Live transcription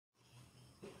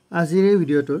আজিৰ এই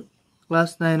ভিডিঅ'টোত ক্লাছ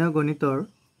 9 গণিতৰ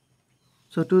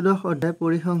চতুৰ্দশ অধ্যায়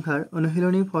পৰিসংখ্যাৰ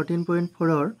অনুশীলনী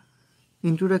 14.4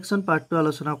 ইন্ট্ৰোডাকশ্যন পাৰ্টটো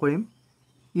আলোচনা কৰিম।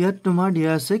 ইয়াত তোমাৰ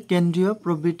দিয়া আছে কেন্দ্ৰীয়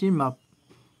প্ৰবৃত্তিৰ মাপ,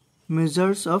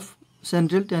 মেজাৰ্ছ অফ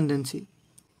চেন্ট্ৰেল টেন্ডেন্সি।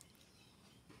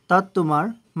 তাত তোমাৰ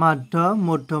মাধ্য,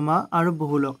 মধ্যমা আৰু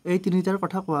বহুলক এই তিনিটাৰ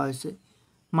কথা কোৱা হৈছে।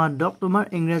 মাধ্যক তোমাৰ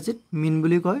ইংৰাজীত মিন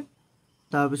বুলি কয়,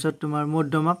 তাৰপিছত তোমাৰ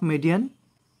মধ্যমাক মিডিয়ান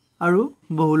আৰু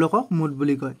বহুলকক মুড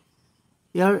বুলি কয়।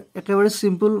 ইয়াৰ একেবাৰে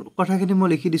সিম্পল কথাখিনি মই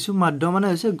লিখি দিছোঁ। মাধ্য মানে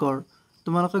হৈছে গড়।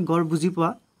 তোমালোকে গড় বুজি পোৱা।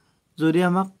 যদি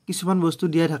আমাক কিছুমান বস্তু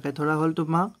দিয়া থাকে, ধৰা হ'ল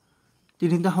তোমাক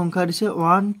তিনিটা সংখ্যা দিছে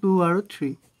 1, 2 আৰু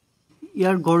 3,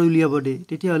 ইয়াৰ গড় উলিয়াব দিয়ে,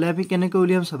 তেতিয়াহ'লে আমি কেনেকৈ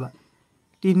উলিয়াম চাবা।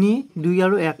 3, 2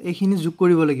 আৰু 1 এইখিনি যোগ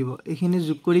কৰিব লাগিব। এইখিনি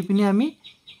যোগ কৰি পিনে আমি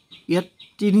ইয়াত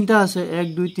তিনিটা আছে, 1,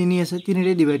 2, 3 আছে,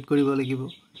 3ৰে ডিভাইড কৰিব লাগিব।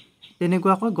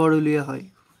 তেনেকুৱাকৈ গড় উলিওৱা হয়,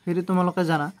 সেইটো তোমালোকে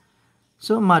জানা।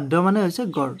 চ' মাধ্য মানে হৈছে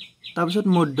গড়। তাৰপিছত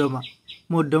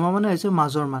মধ্যমা মানে হৈছে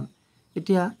মাজৰ মান।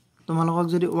 এতিয়া তোমালোকক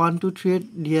যদি 1, 2, 3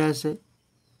 দিয়া আছে,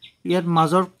 ইয়াত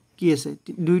মাজৰ কি আছে,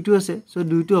 2টো আছে, চ'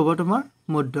 2টো হ'ব তোমাৰ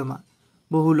মধ্যমা।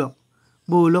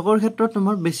 বহুলকৰ ক্ষেত্ৰত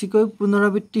তোমাৰ বেছিকৈ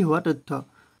পুনৰাবৃত্তি হোৱা তথ্য।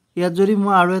 ইয়াত যদি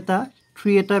মই আৰু এটা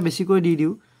 3 এটা বেছিকৈ দি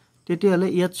দিওঁ, তেতিয়াহ'লে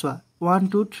ইয়াত চোৱা 1,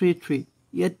 2, 3, 3,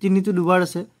 ইয়াত 3টো দুবাৰ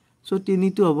আছে, চ'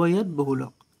 3টো হ'ব ইয়াত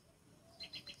বহুলক।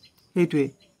 সেইটোৱে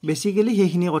বেছিকেলি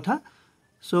সেইখিনি কথা।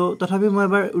 চ' তথাপি মই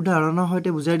এবাৰ উদাহৰণৰ সৈতে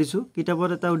বুজাই দিছোঁ। কিতাপত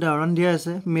এটা উদাহৰণ দিয়া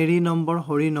আছে, মেৰী নম্বৰ,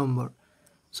 হৰি নম্বৰ।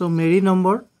 চ' মেৰী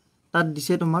নম্বৰ তাত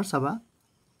দিছে তোমাৰ চাবা,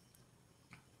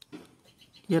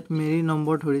 ইয়াত মেৰী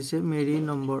নম্বৰ ধৰিছে, মেৰী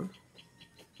নম্বৰ,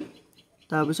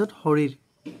 তাৰপিছত হৰিৰ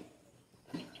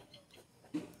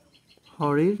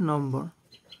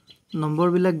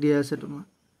নম্বৰবিলাক দিয়া আছে তোমাৰ।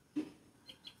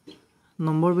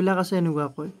 নম্বৰবিলাক আছে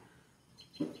এনেকুৱাকৈ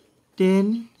 10,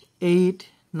 8,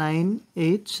 9,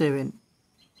 8, 7,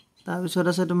 তাৰপিছত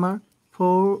আছে তোমাৰ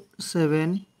 4, 7,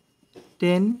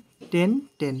 10, 10,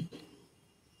 10।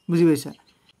 বুজি পাইছা?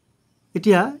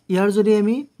 এতিয়া ইয়াৰ যদি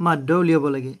আমি মাধ্য উলিয়াব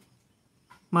লাগে,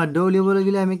 মাধ্য উলিয়াব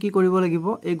লাগিলে আমি কি কৰিব লাগিব,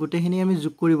 এই গোটেইখিনি আমি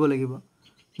যোগ কৰিব লাগিব।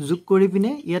 যোগ কৰি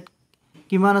পিনে ইয়াত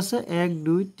কিমান আছে, 1,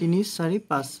 2, 3, 4,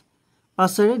 5,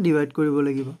 5ৰে ডিভাইড কৰিব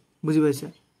লাগিব। বুজি পাইছা?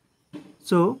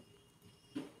 চ'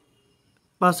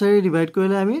 5ৰে ডিভাইড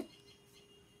কৰিলে আমি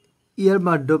ইয়াৰ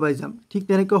মাধ্য পাই যাম। ঠিক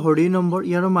তেনেকৈ হৰি নম্বৰ,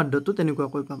 ইয়াৰো মাধ্যটো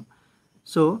তেনেকুৱাকৈ পাম।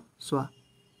 চ' চোৱা,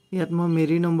 ইয়াত মই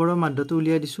মেৰী নম্বৰৰ মাধ্যটো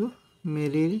উলিয়াই দিছোঁ।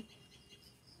 মেৰীৰ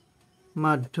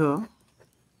মাধ্য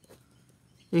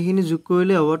এইখিনি যোগ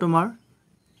কৰিলে হ'ব তোমাৰ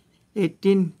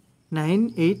 18, 9,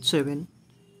 8, 7।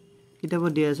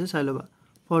 কিতাপত দিয়া আছে, চাই ল'বা।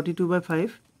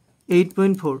 42/5,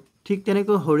 8.4। ঠিক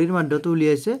তেনেকৈ হৰিৰ মাধ্যটো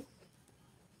উলিয়াইছে,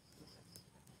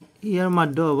 ইয়াৰ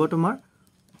মাধ্য হ'ব তোমাৰ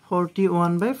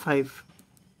 41/5,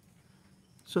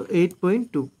 চ'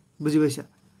 8.2। বুজি পাইছা?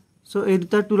 চ' এই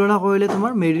দুটাৰ তুলনা কৰিলে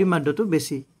তোমাৰ মেৰীৰ মাধ্যটো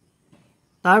বেছি।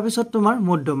 তাৰপিছত তোমাৰ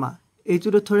মধ্যমা, এইটো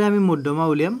তথ্যৰে আমি মধ্যমা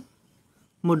উলিয়াম।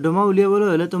 মধ্যমা উলিয়াবলৈ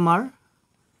হ'লে তোমাৰ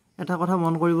এটা কথা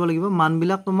মন কৰিব লাগিব,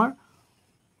 মানবিলাক তোমাৰ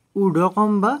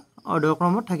ঊৰ্ধ্বক্ৰম বা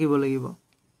অৰ্ধক্ৰমত থাকিব লাগিব।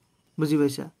 বুজি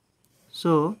পাইছা? চ'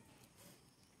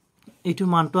 এইটো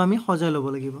মানটো আমি সজাই ল'ব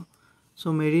লাগিব।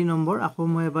 চ' মেৰী নম্বৰ আকৌ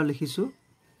মই এবাৰ লিখিছোঁ,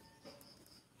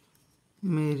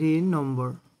 মেৰী নম্বৰ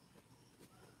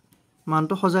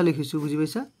মানটো সজাই লিখিছোঁ। বুজি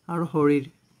পাইছা? আৰু হৰিৰ,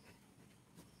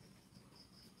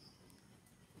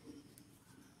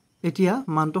 এতিয়া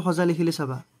মানটো সজাই লিখিলে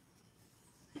চাবা,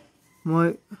 মই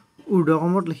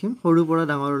ঊৰ্ধ্বক্ৰমত লিখিম সৰুৰ পৰা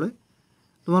ডাঙৰলৈ।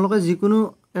 তোমালোকে যিকোনো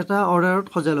এটা অৰ্ডাৰত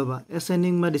সজাই ল'বা,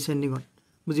 এচেণ্ডিং বা ডিচেণ্ডিঙত।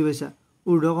 বুজি পাইছা?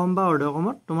 ঊৰ্ধ্বক্ৰম বা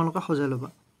অৰ্ধক্ৰমত তোমালোকে সজাই ল'বা,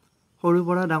 সৰুৰ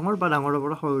পৰা ডাঙৰ বা ডাঙৰৰ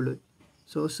পৰা সৰুলৈ।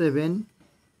 চ' 7,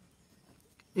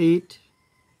 8,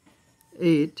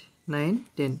 8, 9,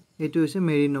 10 এইটো হৈছে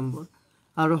মেৰী নম্বৰ।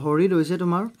 আৰু হৰিৰ হৈছে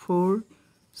তোমাৰ 4,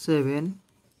 7,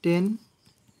 10,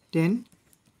 10,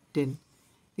 10।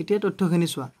 এতিয়া তথ্যখিনি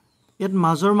চোৱা, ইয়াত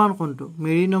মাজৰ মান কোনটো?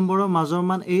 মেৰী নম্বৰৰ মাজৰ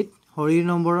মান 8, হৰিৰ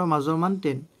নম্বৰৰ মাজৰ মান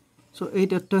 10। চ' এই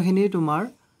তথ্যখিনি তোমাৰ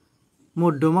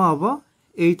মধ্যমা হ'ব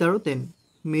 8 আৰু 10।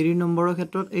 মেৰী নম্বৰৰ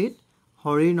ক্ষেত্ৰত 8,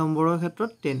 হৰিৰ নম্বৰৰ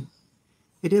ক্ষেত্ৰত 10।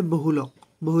 এতিয়া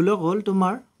বহুলক হ'ল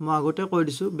তোমাৰ, মই আগতে কৈ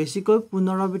দিছোঁ, বেছিকৈ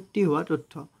পুনৰাবৃত্তি হোৱা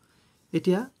তথ্য।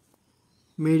 এতিয়া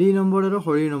মেৰী নম্বৰ আৰু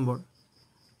হৰিৰ নম্বৰ,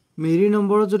 মেৰী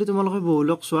নম্বৰত যদি তোমালোকে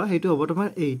বহুলক চোৱা, সেইটো হ'ব তোমাৰ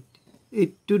 8,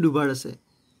 8টো দুবাৰ আছে।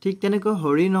 ঠিক তেনেকৈ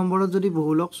হৰিৰ নম্বৰত যদি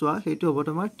বহুলক চোৱা, সেইটো হ'ব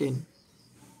তোমাৰ 10।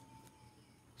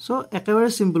 চ' একেবাৰে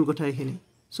চিম্পল কথা এইখিনি।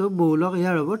 চ' বহুলক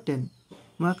ইয়াৰ হ'ব 10।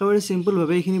 মই একেবাৰে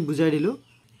চিম্পলভাৱে এইখিনি বুজাই দিলোঁ।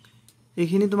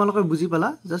 এইখিনি তোমালোকে বুজি পালা।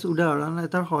 জাষ্ট উদাহৰণ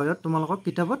এটাৰ সহায়ত তোমালোকক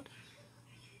কিতাপত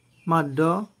মাধ্য,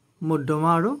 মধ্যমা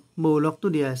আৰু বহুলকটো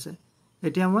দিয়া আছে।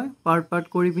 এতিয়া মই পাৰ্ট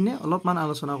কৰি পিনে অলপমান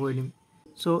আলোচনা কৰি দিম।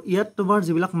 চ' ইয়াত তোমাৰ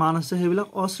যিবিলাক মান আছে, সেইবিলাক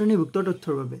অশ্ৰেণীভুক্ত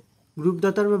তথ্যৰ বাবে, গ্ৰুপ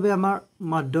ডাটাৰ বাবে আমাৰ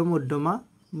মাধ্য, মধ্যমা,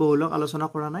 বহুলক আলোচনা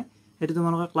কৰা নাই এটো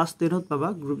তোমালোকে ক্লাস 10 ত পাবা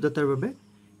গ্ৰুপ ডাটাৰ বাবে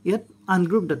ইয়াত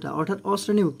আনগ্ৰুপ ডাটা অৰ্থাৎ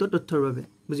অশ্ৰেণীভুক্ত তথ্যৰ বাবে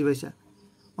বুজি পাইছা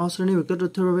অশ্ৰেণীভুক্ত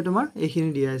তথ্যৰ বাবে তোমাৰ এইখিনি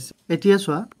দিয়া আছে এতিয়া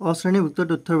চোৱা অশ্ৰেণীভুক্ত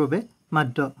তথ্যৰ বাবে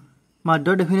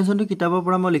মাধ্যৰ ডেফিনেশনটো কিতাপৰ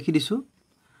পৰা মই লিখি দিছো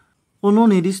কোনো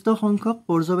নিৰ্দিষ্ট সংখ্যক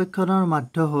পৰ্যবেক্ষণৰ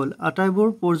মাধ্য হ'ল আটাইবোৰ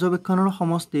পৰ্যবেক্ষণৰ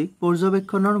সমষ্টিক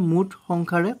পৰ্যবেক্ষণৰ মুঠ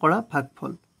সংখ্যাৰে কৰা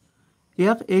ভাগফল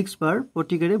ইয়াক x বাৰ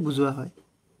প্ৰতিকেৰে বুজোৱা হয়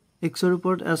x ৰ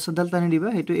ওপৰত s ডাল টানি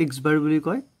দিবা হেতু x বাৰ বুলি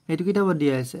কয় হেতু কিতাপত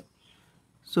দিয়া আছে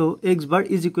so x bar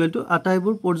is equal to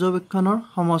আটাইবোৰ পৰ্যবেক্ষণৰ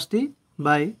সমষ্টি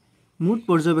বাই মুঠ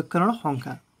পৰ্যবেক্ষণৰ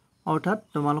সংখ্যা অৰ্থাৎ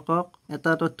তোমালোকক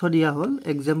এটা তথ্য দিয়া হ'ল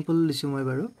এক্সাম্পল দিছো মই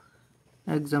বাৰু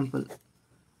এক্সাম্পল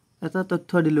এটা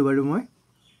তথ্য দিলো বাৰু মই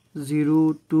 0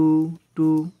 2 2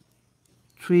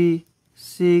 3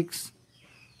 6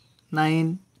 9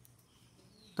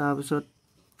 তাৰপিছত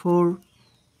 4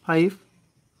 5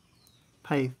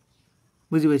 5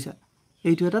 বুজি পাইছা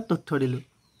এইটো এটা তথ্য দিলো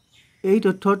এই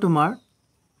তথ্যৰ তোমাৰ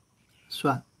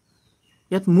সোৱা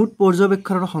ইয়াত মুঠ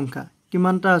পৰ্যবেক্ষণৰ সংখ্যা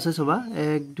কিমানটা আছে সবা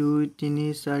 1 2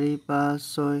 3 4 5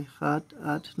 6 7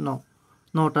 8 9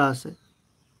 9টা আছে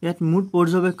ইয়াত মুঠ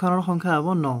পৰ্যবেক্ষণৰ সংখ্যা হ'ব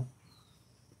 9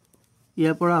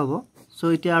 ইয়াৰ পৰা হ'ব সো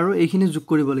এতিয়া আৰু এইখিনি যোগ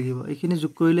কৰিব লাগিব এইখিনি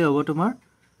যোগ কৰিলে হ'ব তোমাৰ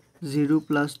 0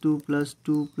 + 2 +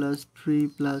 2 + 3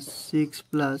 + 6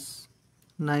 +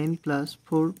 9 +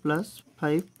 4 +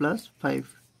 5 + 5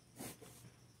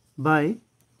 by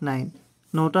 9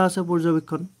 9টা আছে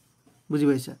পৰ্যবেক্ষণ বুজি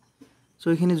পাইছা সো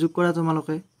এইখিনি যোগ কৰা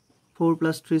তোমালোকে 4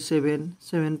 + 3 7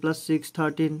 7 + 6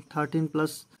 13 13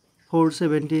 + 4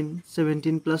 17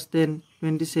 17 + 10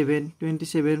 27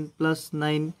 27 +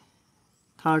 9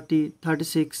 30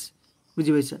 36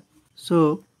 বুজি পাইছা so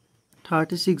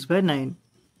 36 by 9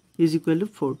 is equal to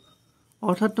 4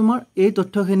 অৰ্থাৎ তোমাৰ এই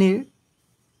তথ্যখিনিৰ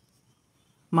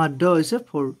মাধ্য হৈছে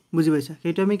 4 বুজি পাইছা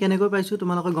সেইটো আমি কেনেকৈ পাইছো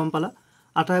তোমালোকে গম পালা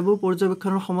আটাইবোৰ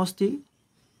পৰ্যবেক্ষণৰ সমষ্টি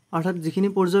অৰ্থাৎ যিখিনি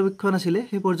পৰ্যবেক্ষণ আছিল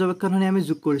সেই পৰ্যবেক্ষণখিনি আমি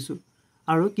যোগ কৰিছো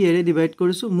আৰু কিহেৰে ডিভাইড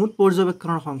কৰিছো মুঠ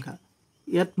পৰ্যবেক্ষণৰ সংখ্যা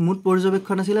ইয়াত মুঠ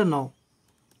পৰ্যবেক্ষণ আছিল 9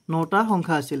 9টা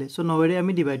সংখ্যা আছিল সো 9 ৰে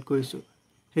আমি ডিভাইড কৰিছো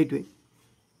হেইটোই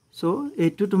সো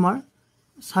এইটো তোমাৰ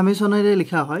সামেশনেৰে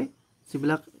লিখা হয়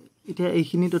যিবিলাক এতিয়া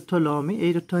এইখিনি তথ্য লও আমি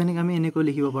এই তথ্যখিনিক আমি এনেকৈ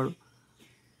লিখিব পাৰো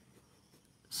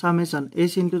সামেশন এই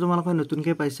চিনটো তোমালোকে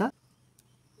নতুনকৈ পাইছা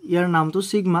ইয়াৰ নামটো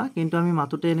সিগমা কিন্তু আমি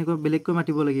মাততে এনেকৈ বেলেগকৈ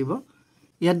মাতিব লাগিব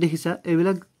ইয়াত দেখিছা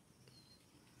এইবিলাক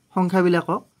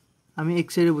সংখ্যাবিলাকক আমি x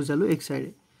ৰে বুজালো x ৰে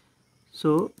so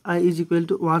I is equal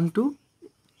to 1 to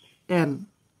n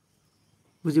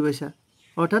বুজি পাইছা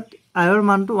অৰ্থাৎ I ৰ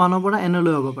মানটো 1 ৰ পৰা n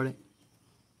লৈ হ'ব পাৰে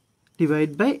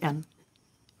ডিভাইড বাই n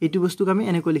এইটো বস্তুক আমি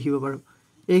এনেকৈ লিখিব পাৰো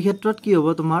এই ক্ষেত্ৰত কি হ'ব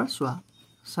তোমাৰ সোৱা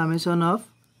summation of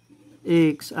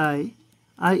xi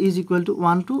I is equal to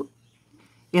 1 to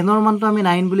n ৰ মানটো আমি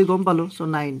 9 বুলি গম পালো সো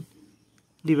 9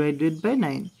 divided by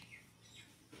 9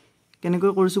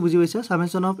 কেনেকৈ কৰিছো বুজি পাইছা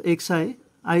summation of xi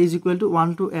I is equal to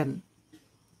 1 to n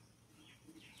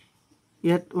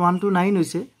ইয়াত 1 to 9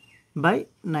 হৈছে by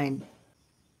 9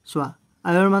 সোৱা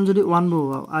I ৰ মান যদি 1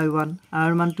 বহুৱাও I1 I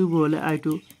ৰ মান 2 বহুৱালে I2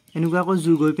 এনেকুৱাকৈ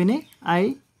যোগ হৈ পিনে I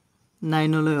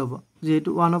 9 লৈ হ'ব যেহেতু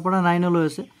 1 ৰ পৰা 9 লৈ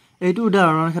আছে এইটো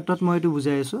উদাহৰণৰ ক্ষেত্ৰত মই এইটো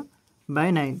বুজাই আছো by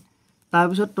 9 তাৰ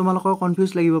পিছত তোমালোকৰ কনফিউজ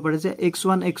লাগিব পাৰে যে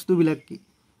x1 x2 বিলাক কি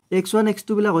x1 x2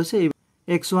 বিলাক হৈছে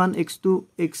x1 x2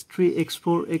 x3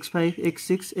 x4 x5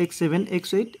 x6 x7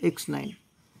 x8 x9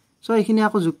 so এইখিনি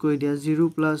আকৌ যোগ কৰি দিয়া 0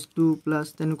 + 2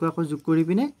 + তেনেকুৱাকৈ যোগ কৰি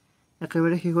পিনে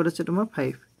একেবাৰে শেষত আছে তোমাৰ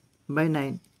 5 by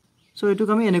 9 সো এটোক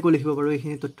আমি এনেকৈ লিখিব পাৰো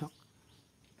এইখিনি তথ্য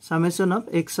summation of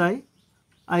xi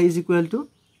I is equal to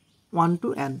 1 to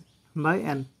n by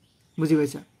n বুজি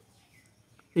পাইছা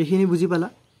এইখিনি বুজি পালা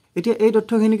এতিয়া এই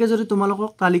তথ্যখিনিকে যদি তোমালোকক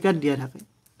তালিকাত দিয়া থাকে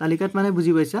তালিকাত মানে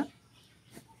বুজি পাইছা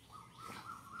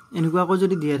এনেকুৱাকৈ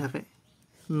যদি দিয়া থাকে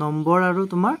নম্বৰ আৰু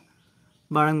তোমাৰ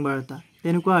বাৰংবাৰতা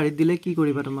তেনেকুৱা আৰি দিলে কি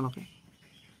কৰিবা তোমালোকে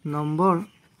নম্বৰ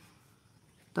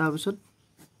তাৰ পিছত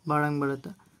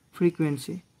বাৰংবাৰতা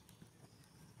ফ্ৰিকুৱেন্সি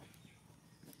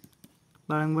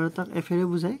বাৰংবাৰতাক f ৰে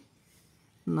বুজাই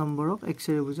নম্বৰক x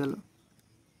ৰে বুজালো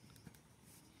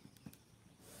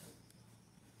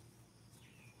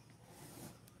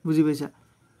বুজি পাইছা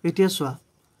এতিয়া সোৱা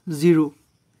 0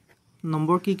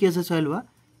 নম্বৰ কি কি আছে চাই লোৱা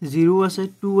 0 আছে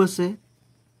 2 আছে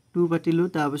 2 পাতিলো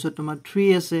তাৰ পিছত তোমাৰ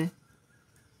 3 আছে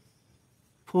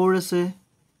 4 আছে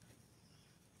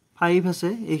 5 আছে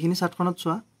এইখিনি সাতখনত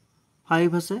সোৱা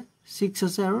 5 আছে 6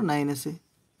 আছে আৰু 9 আছে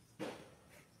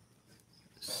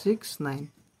 6 9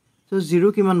 সো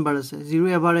 0 কিমান বাৰ আছে 0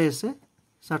 এবাৰে আছে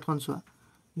সাতখন সোৱা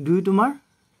 2 তোমাৰ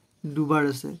দুবাৰ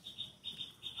আছে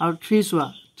আৰু 3 সোৱা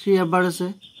 3 এবাৰ আছে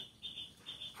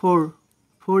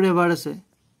 4 এবাৰ আছে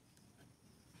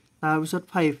তাৰ পিছত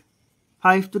 5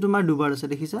 5 তো তোমাৰ দুবাৰ আছে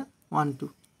দেখিছা 1 2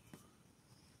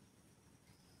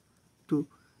 2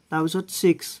 তাৰপিছত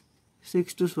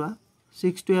 6 টো চোৱা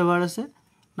 6 টো এবাৰ আছে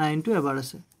 9 টো এবাৰ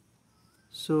আছে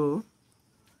সো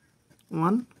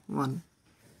 1 1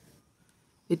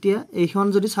 এতিয়া এইখন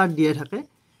যদি চাৰ্ট দিয়া থাকে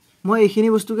মই এইখিনি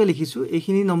বস্তুকে লিখিছো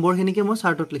এইখিনি নম্বৰখিনিকে মই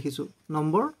চাৰ্টত লিখিছো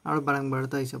নম্বৰ আৰু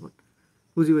বাৰংবাৰতা হিচাপত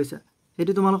বুজি পাইছা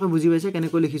হেতু তোমালোকে বুজি পাইছা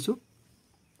কেনেকৈ লিখিছো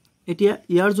এতিয়া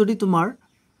ইয়াৰ যদি তোমাৰ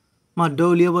মাধ্য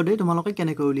উলিয়াব দে তোমালোকে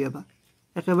কেনেকৈ উলিয়াবা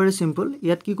একেবাৰে সিম্পল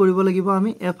ইয়াত কি কৰিব লাগিব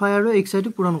আমি fi আৰু xi টো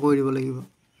পূৰণ কৰি দিব লাগিব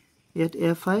ইয়াত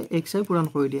fi xi পূৰণ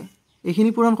কৰি দিয়া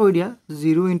এইখিনি পূৰণ কৰি দিয়া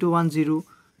 0 * 1 0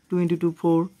 2 * 2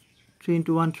 4 3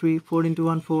 * 1 3 4 *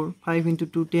 1 4 5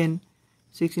 * 2 10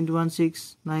 6 * 1 6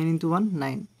 9 * 1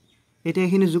 9 এটা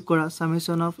এখিনি যোগ কৰা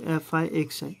summation of fi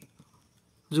xi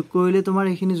যোগ কৰিলে তোমাৰ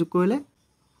এখিনি যোগ কৰিলে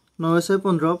 9 *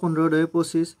 15 15 * 2 25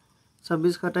 26 *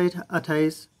 27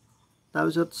 28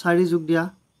 তাৰপিছত 4 যোগ দিয়া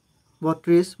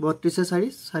 32 32 * 4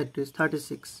 37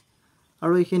 36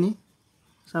 আৰু এখিনি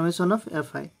summation of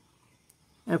fi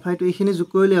টো এখিনি যোগ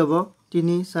কৰিলে হ'ব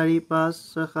 3 4 5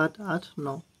 6 7 8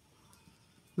 9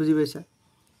 বুজি পাইছা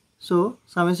সো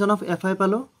summation of fi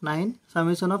পালো 9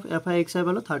 summation of fi xi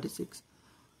পালো 36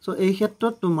 সো এই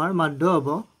ক্ষেত্ৰত তোমাৰ মাধ্য হ'ব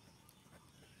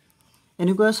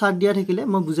এনেকুৱা চাৰ্ট দিয়া থাকিলে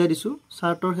মই বুজাই দিছো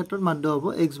চাৰ্টৰ ক্ষেত্ৰত মাধ্য হ'ব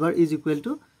x bar is equal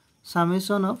to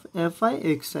summation of fi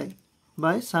xi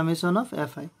by summation of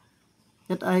fi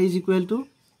at I is equal to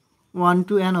 1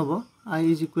 to n হ'ব I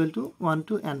is equal to 1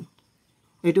 to n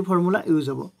এইটো ফৰ্মুলা ইউজ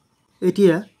হ'ব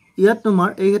এতিয়া ইয়াত তোমাৰ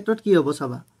এই ক্ষেত্ৰত কি হ'ব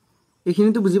চাবা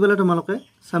এইখিনিটো বুজি পালা তোমালোকে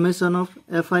summation of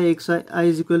fi xi I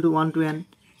is equal to 1 to n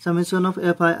summation of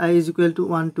fi I is equal to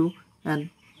 1 to n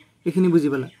এইখিনি বুজি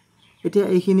পালা এতিয়া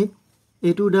এইখিনি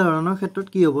এইটো উদাহৰণৰ ক্ষেত্ৰত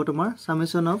কি হ'ব তোমাৰ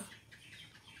summation of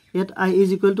ইয়াত I is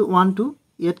equal to 1 to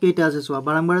ইয়াত কেইটা আছে চোৱা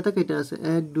বাৰংবাৰতা কেইটা আছে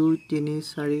 1 2 3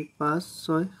 4 5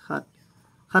 6 7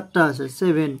 সাতটা আছে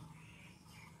 7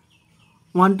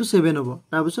 1 to 7 হ'ব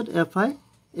তাৰ পিছত fi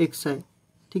xi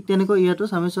ঠিক তেনেকৈ ইয়াতো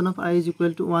summation of I is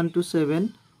equal to 1 to 7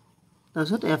 তাৰ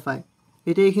পিছত fi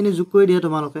এটা এইখিনি যোগ কৰি দিয়া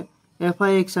তোমালোকে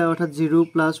fi xi অৰ্থাৎ 0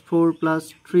 + 4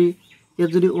 + 3 ইয়াত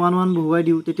যদি 1 1 বহুৱাই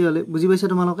দিও তেতিয়া হলে বুজি পাইছা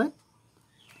তোমালোকে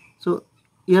সো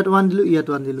ইয়াত 1 দিলু ইয়াত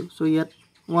 1 দিলু সো ইয়াত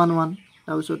 1 1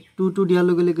 তাৰ পিছত 2 2 দিয়াৰ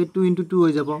লগে লগে 2 * 2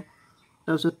 হৈ যাব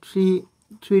তাৰ পিছত 3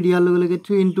 3 দিয়াৰ লগে লগে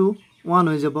 3 * 1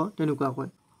 হৈ যাব তেনেকুৱা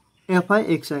কয় fi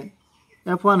xi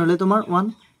f1 হলে তোমাৰ 1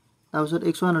 তাৰ পিছত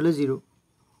x1 হলে 0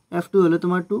 f2 হলে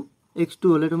তোমাৰ 2 x2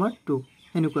 হলে তোমাৰ 2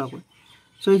 এনেকুৱা কয়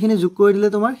সো এইখিনি যোগ কৰি দিলে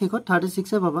তোমাৰ হেকত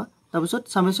 36 এ পাবা তাৰ পিছত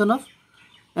summation of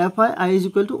fi I is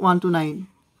equal to 1 to 9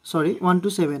 sorry 1 to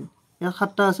 7 ইয়াত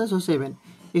সাতটা আছে সো 7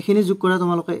 এইখিনি যোগ কৰা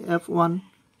তোমালোকে f1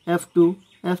 f2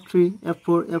 f3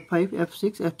 f4 f5 f6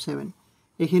 f7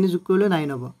 এইখিনি যোগ কৰিলে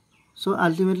 9 হ'ব সো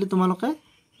আলটিমেটলি তোমালোকে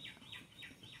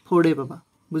 4 এ পাবা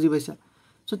বুজি পাইছা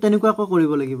সো তেনেকুৱা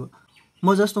কৰিব লাগিব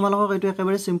মই জাস্ট তোমালোকক এইটো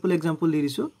একেবাৰে সিম্পল এক্সাম্পল দি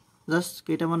দিছো জাস্ট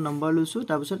কেইটামান নম্বৰ লৈছো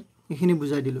তাৰ পিছত এইখিনি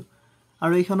বুজাই দিলো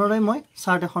আৰু এইখনৰে মই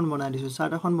চাৰ্ট এখন বনাই দিছো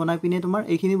চাৰ্ট এখন বনাই পিনে তোমাৰ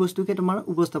এইখিনি বস্তুকে তোমাৰ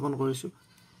উপস্থাপন কৰিছো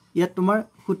ইয়াত তোমাৰ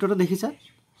সূত্ৰটো দেখিছা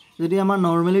যদি আমাৰ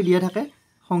নৰমালি দিয়া থাকে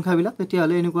সংখ্যাবিলাক তেতিয়া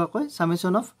হলে এনেকুৱা কয়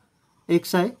summation of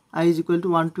xi I is equal to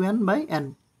 1 to n by n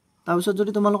তাৰ পিছত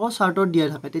যদি তোমালোকৰ চাৰ্টত দিয়া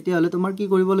থাকে তেতিয়া হলে তোমাৰ কি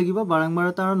কৰিব লাগিব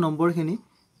বাৰংবাৰতা আৰু নম্বৰখিনি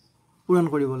পূৰণ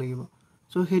কৰিব লাগিব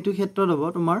সো হেতু ক্ষেত্ৰত হ'ব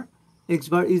তোমাৰ x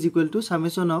bar is equal to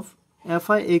summation of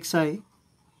fi xi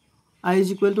I is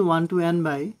equal to 1 to n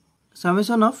by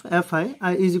summation of fi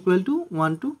I is equal to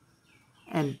 1 to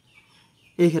n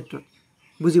এই ক্ষেত্ৰত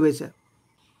বুজি পাইছা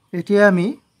এতিয়া আমি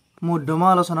মধ্যমা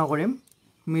আলোচনা কৰিম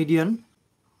মিডিয়ান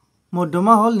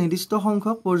মধ্যমা হল নিৰ্দিষ্ট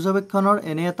সংখ্যক পৰ্যবেক্ষণৰ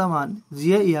এনে এটা মান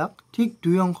যিয়ে ইয়াক ঠিক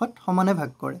দুই অংশত সমানে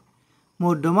ভাগ কৰে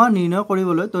মধ্যমা নিৰ্ণয়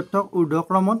কৰিবলৈ তথ্যক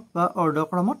ঊৰ্ধ্বক্ৰমত বা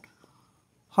অৰ্ধক্ৰমত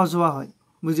সজোৱা হয়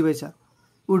বুজি পাইছা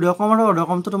ঊৰ্ধ্বক্ৰম আৰু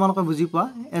অৰ্ধক্ৰমটো তোমালোকে বুজি পোৱা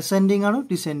এসেন্ডিং আৰু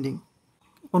ডিসেন্ডিং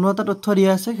কোনো এটা তথ্য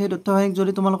দিয়া আছে সেই তথ্যখিনিক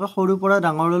যদি তোমালোকে সৰুৰ পৰা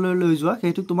ডাঙৰলৈ লৈ যোৱা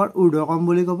সেইটো তোমাৰ ঊৰ্ধ্বক্ৰম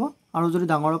বুলি ক'ব আৰু যদি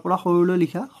ডাঙৰৰ পৰা সৰুলৈ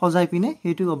লিখা সজাই পিনে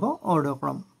সেইটো হ'ব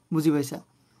অৰ্ধক্ৰম বুজি পাইছা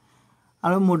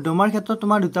আৰু মধ্যমাৰ ক্ষেত্ৰত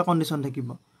তোমাৰ দুটা কন্ডিশন থাকিব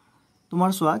তোমাৰ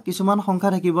চোৱা কিছুমান সংখ্যা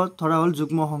থাকিব ধৰা হল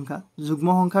যুগ্ম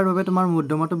সংখ্যাৰ বাবে তোমাৰ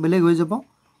মধ্যমাটো বেলেগ হৈ যাব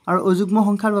আৰু অযুগ্ম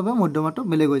সংখ্যাৰ বাবে মধ্যমাটো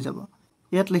বেলেগ হৈ যাব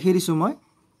ইয়াত লিখি দিছো মই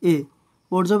a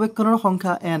পৰ্যবেক্ষণৰ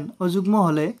সংখ্যা n অযুগ্ম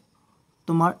হলে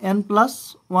তোমাৰ n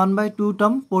 + 1/2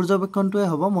 তম পৰ্যবেক্ষণটোৱে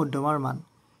হ'ব মধ্যমাৰ মান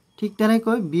ঠিক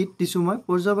তেনেকৈ b দিছো মই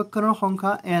পৰ্যবেক্ষণৰ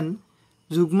সংখ্যা n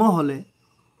যুগ্ম হলে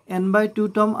n/2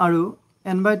 তম আৰু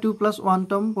n/2 + 1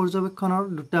 তম পৰ্যবেক্ষণৰ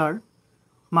দুটাৰ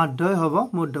মাধ্যই হ'ব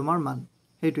মধ্যমাৰ মান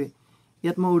হেতুৱে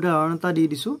ইয়াত মই উদাহৰণ এটা দি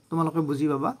দিছো তোমালোকে বুজি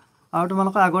পাবা আৰু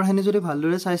তোমালোকে আগৰখিনি যদি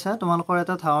ভালদৰে চাইছা তোমালোকৰ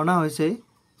এটা ধাৰণা হৈছে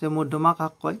যে মধ্যমা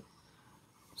কাক কয়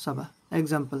চাবা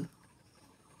এক্সাম্পল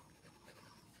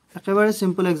একেবাৰে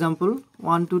সিম্পল এক্সাম্পল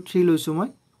 1 2 3 লৈছো মই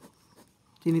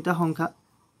তিনিটা সংখ্যা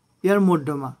ইয়াৰ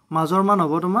মধ্যমা মাজৰ মান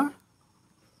হ'ব তোমাৰ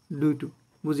 2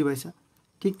 বুজি পাইছা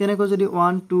ঠিক তেনেকৈ যদি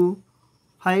 1 2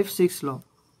 5 6 ল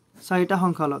চাৰিটা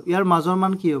সংখ্যা ল ইয়াৰ মাজৰ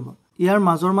মান কি হ'ব ইয়াৰ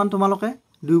মাজৰ মান তোমালোকে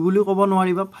 2 বুলি ক'ব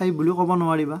নোৱাৰিবা 5 বুলি ক'ব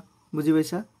নোৱাৰিবা বুজি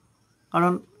পাইছা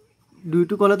কাৰণ 2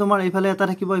 টো ক'লে তোমাৰ এইফালে এটা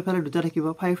থাকিব এইফালে দুটা থাকিব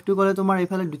 5 টো ক'লে তোমাৰ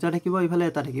এইফালে দুটা থাকিব এইফালে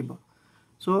এটা থাকিব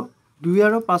সো 2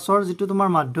 আৰু 5 ৰ যেটো তোমাৰ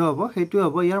মাধ্য হ'ব হেতু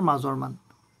হ'ব ইয়াৰ মাজৰ মান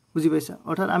বুজি পাইছা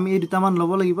অৰ্থাৎ আমি এই দুটা মান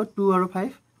ল'ব লাগিব 2 আৰু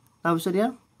 5 তাৰ পিছত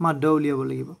ইয়াৰ মাধ্য উলিয়াব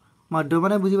লাগিব মাধ্য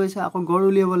মানে বুজি পাইছা আকৌ গড়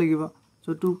উলিয়াব লাগিব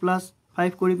সো 2 +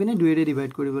 5 কৰি পিনে 2 ৰে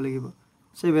ডিভাইড কৰিব লাগিব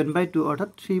 7/2 অৰ্থাৎ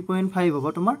 3.5 হ'ব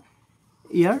তোমাৰ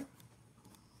ইয়াৰ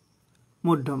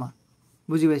মধ্যমা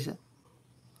বুজি পাইছা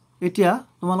এতিয়া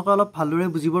তোমালোকে অলপ ভালদৰে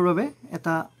বুজিবৰ বাবে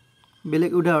এটা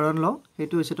বেলেগ উদাহৰণ লও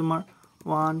হেতু হৈছে তোমাৰ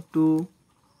 1 2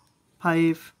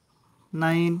 5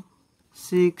 9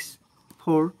 6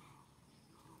 4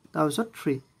 তাৰপিছত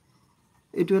 3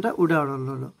 এটো এটা উদাহৰণ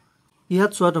ললো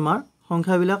ইয়াত চোৱা তোমাৰ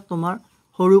সংখ্যাবিলাক তোমাৰ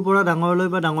সৰুৰ পৰা ডাঙৰলৈ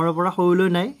বা ডাঙৰৰ পৰা সৰুলৈ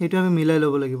নাই হেতু আমি মিলাই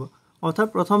ল'ব লাগিব অৰ্থাৎ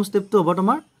প্ৰথম ষ্টেপটো হ'ব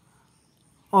তোমাৰ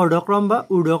অৰ্ধক্ৰম বা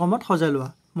ঊৰ্ধ্বক্ৰমত সজাই লোৱা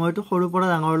মই এটো সৰুৰ পৰা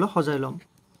ডাঙৰলৈ সজাই লম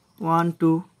 1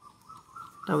 2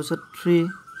 তাৰপিছত 3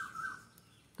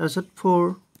 তাৰপিছত 4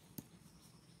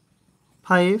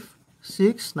 5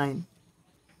 6 9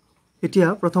 এতিয়া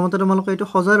প্ৰথমতে তোমালোকে এটো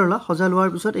সজাই ললা সজাই লোৱাৰ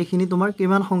পিছত এইখিনি তোমাৰ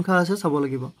কিমান সংখ্যা আছে চাব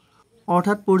লাগিব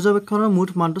অৰ্থাৎ পৰ্যবেক্ষণৰ মুঠ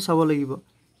মানটো চাব লাগিব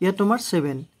ইয়াত তোমাৰ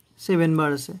 7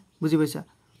 বাৰ আছে বুজি পাইছা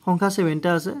সংখ্যা 7টা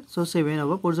আছে সো 7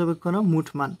 হ'ব পৰ্যবেক্ষণৰ মুঠ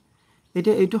মান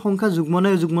এতিয়া এইটো সংখ্যা যুগ্ম নে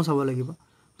অযুগ্ম চাব লাগিব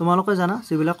তোমালোকে জানা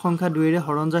যিবিলাক সংখ্যা 2 ৰে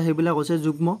হৰণ যায় সেইবিলাক হৈছে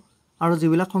যুগ্ম আৰু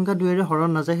যিবিলাক সংখ্যা 2 ৰে হৰণ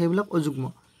নাযায় সেইবিলাক অযুগ্ম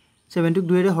 7 টোক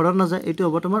 2 ৰে হৰণ নাযায় এটো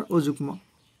হ'ব তোমাৰ অযুগ্ম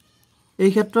এই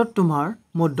ক্ষেত্ৰত তোমাৰ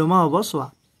মধ্যমা হ'ব সোৱা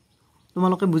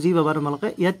তোমালোকে বুজি পাবা তোমালোকে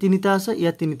ইয়াত 3টা আছে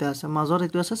ইয়াত 3টা আছে মাজত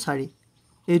এটো আছে 4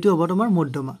 এইটো হ'ব তোমাৰ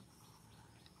মধ্যমা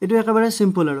এটো একেবাৰে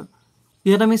সিম্পল আৰু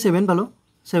ইয়াত আমি 7 পালো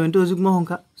 7 টো অযুগ্ম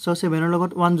সংখ্যা সো 7 ৰ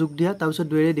লগত 1 যোগ দিয়া তাৰ পিছত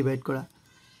 2 ৰে ডিভাইড কৰা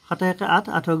 7 1 8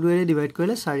 8 ক 2 ৰে ডিভাইড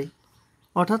কৰিলে 4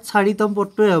 অৰ্থাৎ 4তম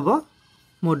পদটোই হ'ব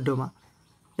মধ্যমা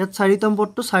ইয়াত 4তম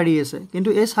পদটো 4 আছে কিন্তু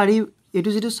এই 4 এটো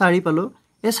যেটো 4 পালো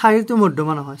এই 4 টো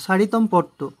মধ্যমা নহয় 4তম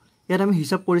পদটো ইয়াত আমি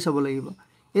হিসাব কৰি চাব লাগিব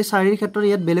এই 4 ৰ ক্ষেত্ৰত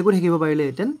ইয়াত বেলেগো থাকিব পাৰিলে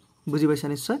হেতেন বুজি পাইছা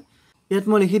নিশ্চয় ইয়াত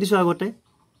মই লিখি দিছো আগতে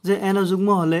যে n অযুগ্ম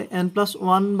হলে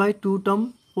n+1/2 তম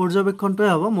পৰ্যবেক্ষণটোই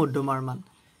হ'ব মধ্যমাৰ মান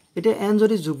এতিয়া n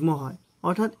যদি যুগ্ম হয়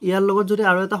অৰ্থাৎ ইয়াৰ লগত যদি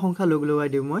আৰু এটা সংখ্যা লগ লগাই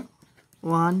দিও মই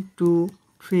 1 2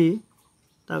 3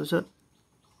 তাৰ পিছত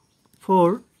 4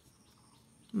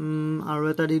 আৰু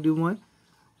এটা দি দিও মই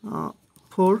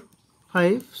 4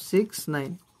 5 6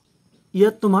 9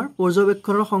 ইয়াত তোমাৰ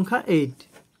পৰ্যবেক্ষণৰ সংখ্যা 8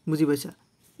 বুজি পাইছা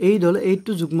 8 হলে 8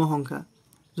 টো যুগ্ম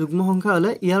সংখ্যা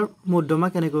হলে ইয়াৰ মধ্যমা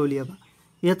কেনেকৈ উলিয়াবা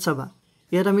ইয়াত চাবা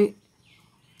ইয়াত আমি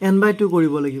n/2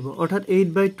 কৰিব লাগিব অৰ্থাৎ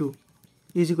 8/2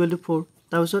 = 4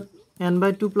 তাৰ পিছত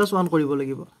n/2 + 1 কৰিব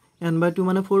লাগিব n/2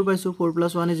 মানে 4 পাইছো 4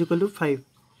 + 1 = 5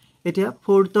 এতিয়া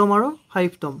 4তম আৰু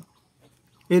 5তম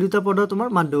এই দুটা পদৰ তোমাৰ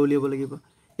মাধ্য উলিয়াব লাগিব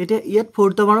এতিয়া ইয়াত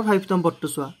 4তম আৰু 5তম পদটো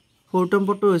চোৱা 4তম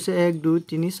পদটো হৈছে 1 2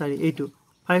 3 4 এইটো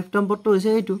 5তম পদটো হৈছে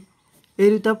এইটো এই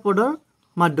দুটা পদৰ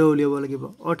মাধ্য উলিয়াব লাগিব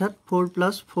অৰ্থাৎ 4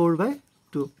 +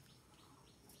 4/2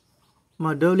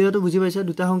 মাধ্য উলিয়াটো বুজি পাইছা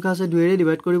দুটা সংখ্যা আছে 2 ৰে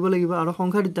ডিভাইড কৰিব লাগিব আৰু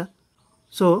সংখ্যা দুটা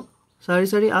সো 4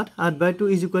 4 8 8/2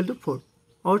 = 4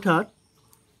 অৰ্থাৎ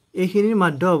এইখিনিৰ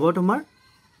মাধ্য হ'ব তোমাৰ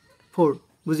 4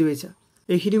 বুজি পাইছা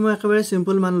এইখিনি মই একেবাৰে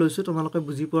সিম্পল মান লৈছো তোমালোকে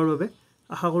বুজি পোৱাৰ বাবে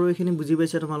আশা কৰো এইখিনি বুজি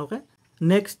পাইছা তোমালোকে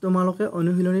নেক্সট তোমালোকে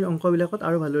অনুশীলনীৰ অংকবিলাকত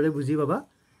আৰু ভালদৰে বুজি পাবা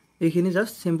এইখিনি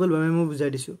জাস্ট সিম্পল ভাবে মই বুজাই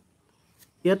দিছো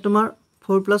ইয়াত তোমাৰ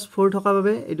 4 + 4 থকা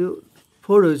বাবে এটো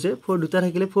 4 হৈছে 4 দুটা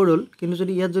থাকিলে 4 হল কিন্তু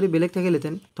যদি ইয়াত যদি বেলেগ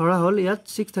থাকিলেতেন ধৰা হল ইয়াত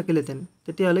 6 থাকিলেতেন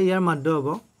তেতিয়া হলে ইয়াৰ মাধ্য হ'ব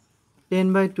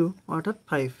 10/2 অৰ্থাৎ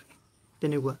 5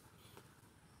 তেনেকুৱা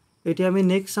এতিয়া আমি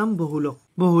নেক্সট চাম বহুলক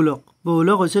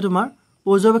হৈছে তোমাৰ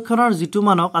পৰ্যবেক্ষণৰ যেটো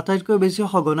মানক আটাইতকৈ বেছি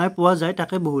সঘনাই পোৱা যায়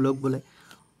তাকে বহুলক বোলে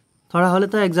ধৰা হল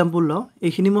এটা एग्जांपल ল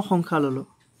এইখিনি মই সংখ্যা ললো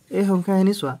এই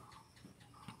সংখ্যাখিনি চোৱা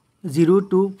 0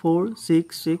 2 4 6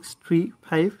 6 3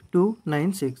 5 2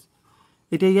 9 6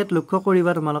 এতিয়া ইয়াত লক্ষ্য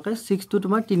কৰিবা তোমালোকে 6 টো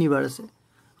তোমাৰ 3 বাৰ আছে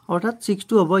অৰ্থাৎ 6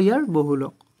 টো হ'ব ইয়াৰ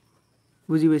বহুলক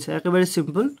বুজি পাইছা একেবাৰে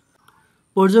সিম্পল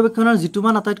পৰ্যবেক্ষণৰ যেটো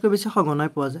মান আটাইতকৈ বেছি সঘনাই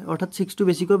পোৱা যায় অৰ্থাৎ 6 টো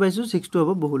বেছিকৈ পাইছো 6 টো হ'ব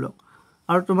বহুলক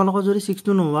আৰু তোমালোকৰ যদি 6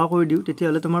 টো নোহোৱা কৰি দিও তেতিয়া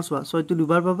হলে তোমাৰ চোৱা 6 টো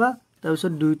দুবাৰ পাবা তাৰ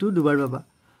পিছত 2 টো দুবাৰ পাবা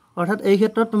অৰ্থাৎ এই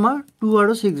ক্ষেত্ৰত তোমাৰ 2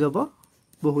 আৰু 6 হ'ব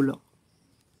বহুলক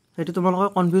হেতু তোমালোকে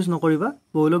কনফিউজ নকৰিবা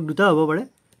বহুলক দুটা হ'ব পাৰে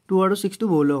 2 আৰু 6 টো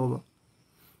বহুলক হ'ব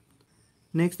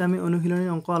নেক্সট আমি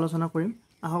অনুশীলনীৰ অংক আলোচনা কৰিম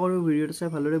আশা কৰো ভিডিওটো চাই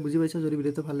ভালদৰে বুজি পাইছা যদি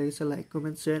ভিডিওটো ভাল লাগিছে like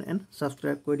comment share and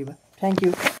subscribe কৰি দিবা থ্যাংক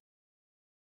ইউ